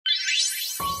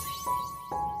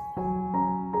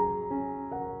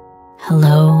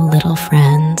Hello, little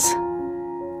friends.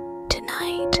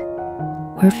 Tonight,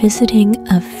 we're visiting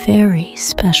a very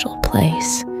special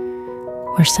place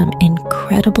where some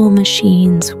incredible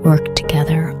machines work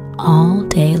together all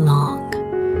day long.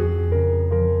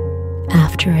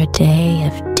 After a day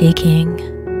of digging,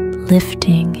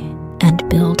 lifting, and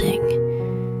building,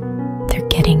 they're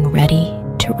getting ready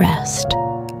to rest.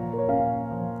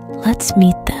 Let's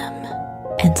meet them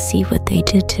and see what they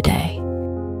did today.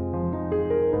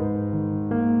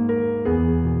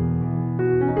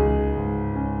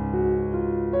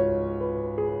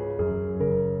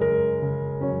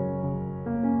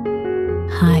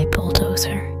 Hi,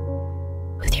 bulldozer,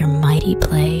 with your mighty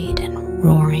blade and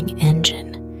roaring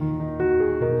engine.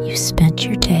 You spent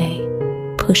your day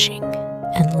pushing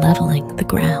and leveling the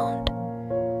ground.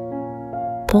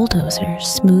 Bulldozer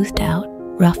smoothed out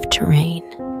rough terrain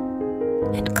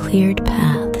and cleared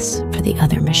paths for the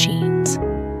other machines.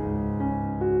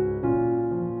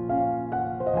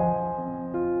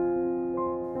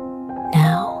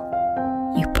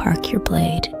 Now, you park your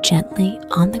blade gently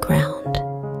on the ground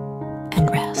and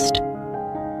rest.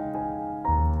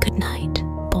 Good night,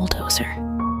 bulldozer.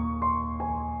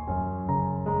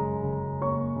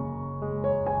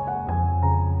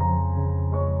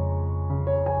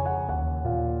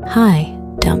 Hi,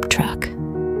 dump truck,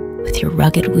 with your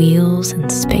rugged wheels and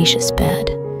spacious bed.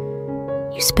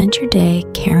 You spent your day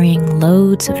carrying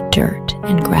loads of dirt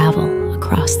and gravel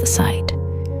across the site.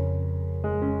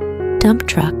 Dump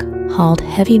truck hauled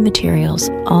heavy materials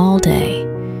all day,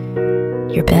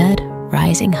 your bed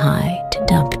rising high to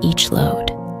dump each load.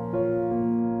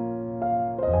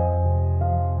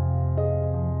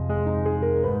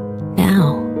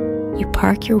 Now, you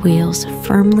park your wheels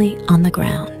firmly on the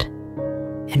ground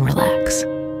and relax.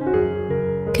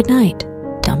 Good night,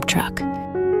 dump truck.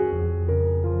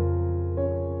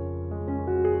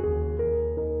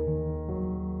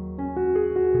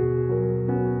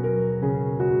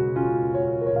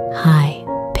 Hi,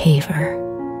 paver,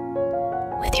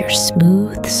 with your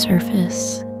smooth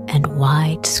surface and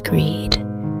wide screed.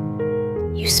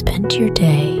 You spent your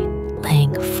day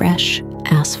laying fresh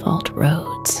asphalt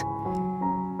roads.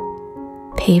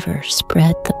 Paver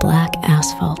spread the black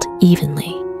asphalt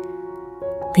evenly,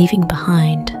 leaving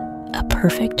behind a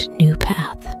perfect new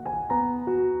path.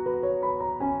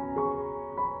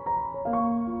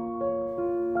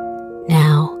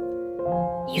 Now,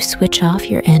 you switch off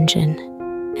your engine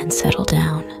and settle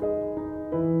down.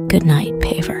 Good night,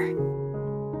 paver.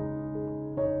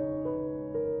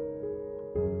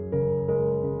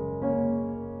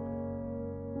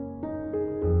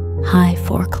 Hi,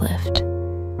 forklift,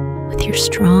 with your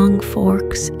strong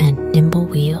forks and nimble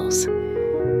wheels.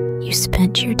 You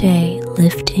spent your day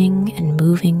lifting and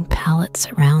moving pallets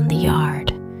around the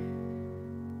yard.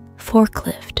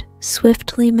 Forklift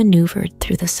swiftly maneuvered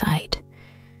through the site,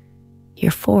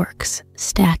 your forks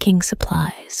stacking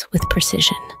supplies with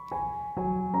precision.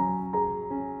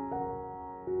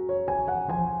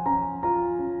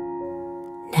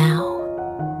 Now,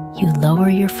 you lower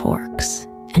your forks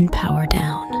and power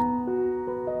down.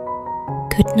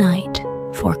 Good night,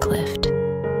 forklift.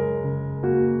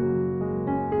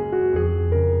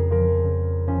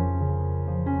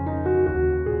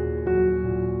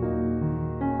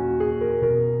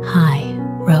 Hi,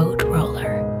 road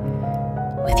roller,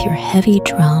 with your heavy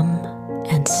drum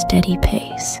and steady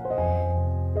pace.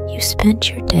 You spent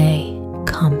your day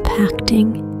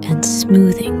compacting and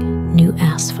smoothing new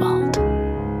asphalt.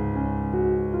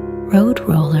 Road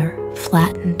roller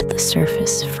flattened the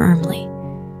surface firmly,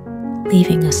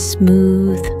 leaving a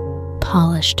smooth,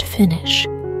 polished finish.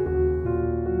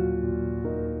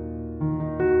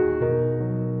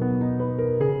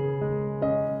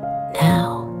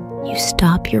 Now, you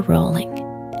stop your rolling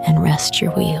and rest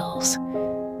your wheels.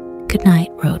 Good night,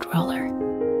 road roller.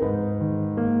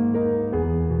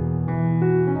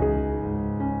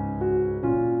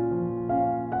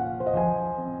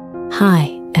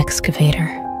 Hi, excavator,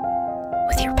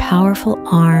 with your powerful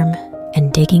arm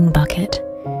and digging bucket.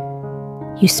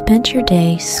 You spent your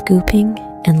day scooping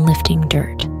and lifting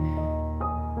dirt.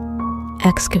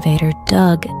 Excavator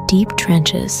dug deep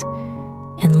trenches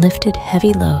and lifted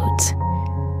heavy loads,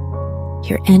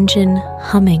 your engine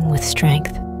humming with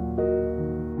strength.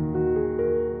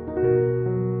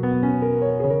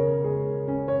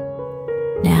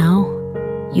 Now,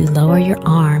 you lower your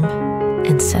arm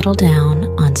and settle down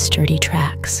on sturdy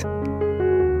tracks.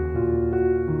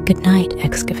 Good night,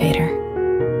 excavator.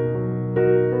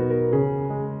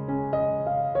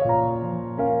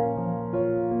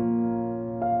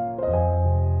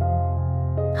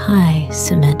 Hi,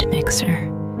 cement mixer,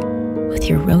 with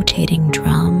your rotating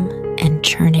drum and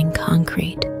churning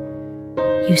concrete.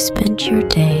 You spent your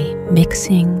day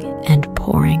mixing and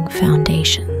pouring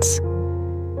foundations.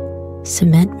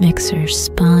 Cement mixers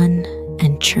spun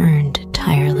and churned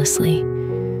tirelessly,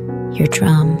 your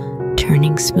drum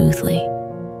turning smoothly.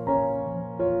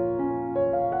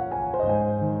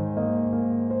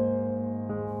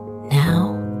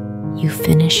 Now you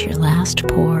finish your last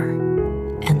pour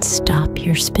and stop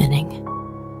your spinning.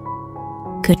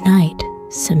 Good night,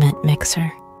 cement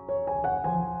mixer.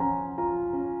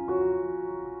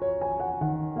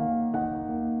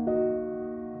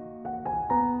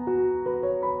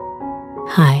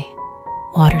 Hi,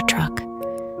 water truck,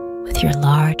 with your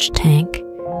large tank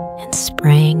and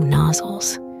spraying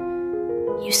nozzles.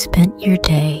 You spent your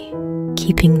day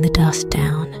keeping the dust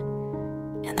down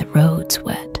and the roads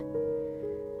wet.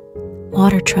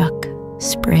 Water truck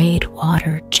sprayed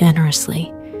water generously,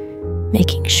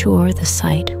 making sure the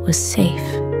site was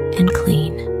safe and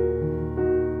clean.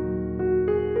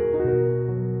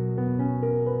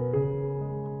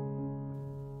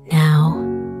 Now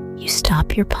you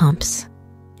stop your pumps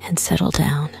and settle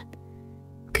down.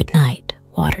 Good night,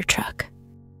 water truck.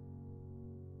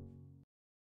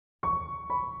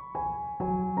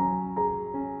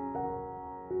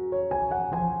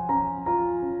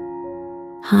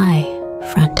 Hi,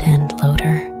 front-end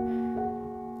loader.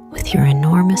 With your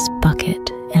enormous bucket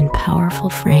and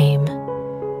powerful frame,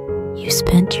 you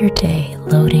spent your day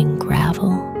loading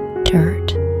gravel,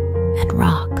 dirt, and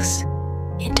rocks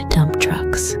into dump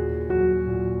trucks.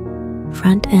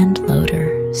 Front-end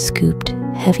loader scooped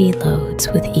heavy loads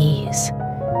with ease.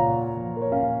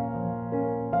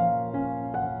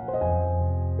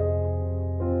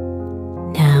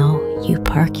 Now you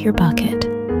park your bucket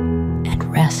and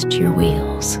rest your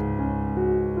wheels.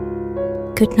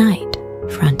 Good night,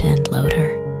 front-end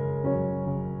loader.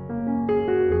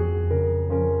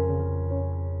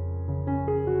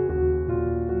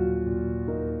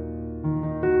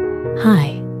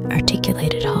 Hi,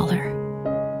 articulated hauler.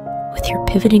 With your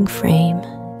pivoting frame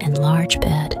and large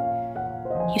bed,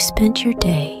 you spent your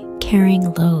day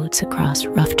carrying loads across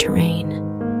rough terrain.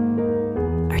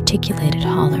 Articulated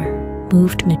hauler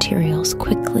moved materials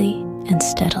quickly and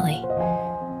steadily,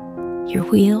 your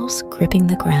wheels gripping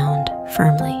the ground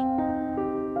firmly.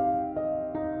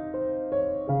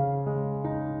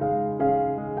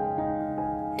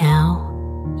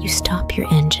 Now you stop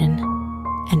your engine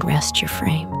and rest your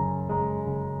frame.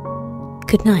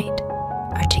 Good night,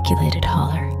 articulated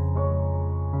hauler.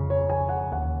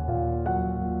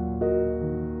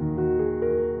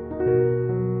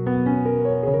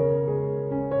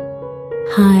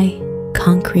 Hi,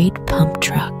 concrete pump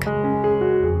truck.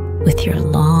 With your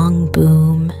long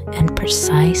boom and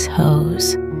precise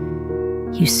hose,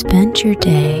 you spent your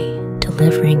day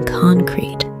delivering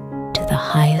concrete to the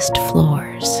highest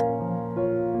floors.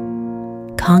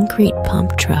 Concrete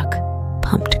pump truck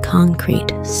pumped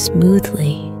concrete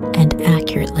smoothly and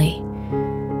accurately.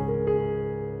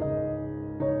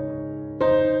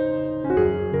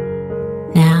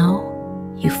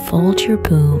 Now you fold your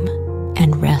boom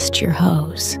and rest your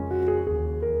hose.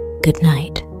 Good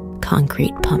night,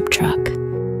 concrete pump truck.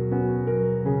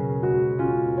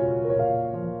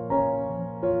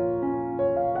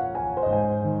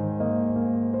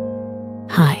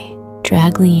 Hi,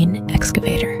 dragline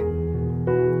excavator.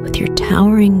 With your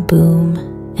towering boom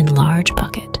and large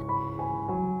bucket,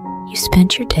 you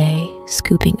spent your day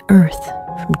scooping earth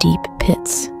from deep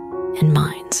pits and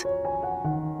mines.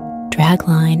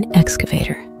 Dragline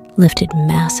excavator lifted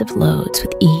massive loads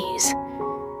with ease,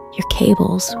 your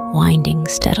cables winding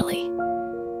steadily.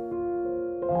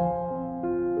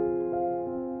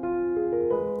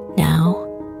 Now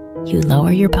you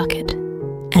lower your bucket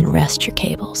and rest your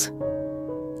cables.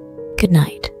 Good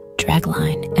night,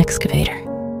 dragline excavator.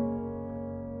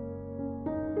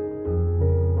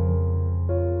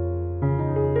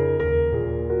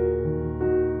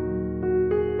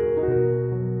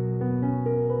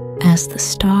 As the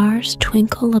stars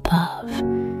twinkle above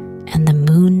and the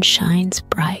moon shines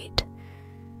bright,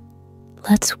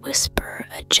 let's whisper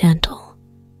a gentle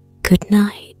good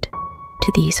night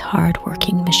to these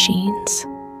hard-working machines.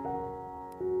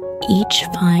 Each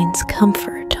finds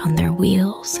comfort on their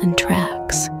wheels and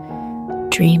tracks,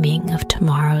 dreaming of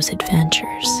tomorrow's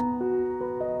adventures.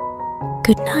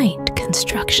 Good night,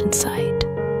 construction site.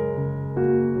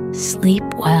 Sleep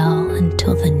well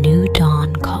until the new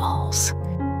dawn calls.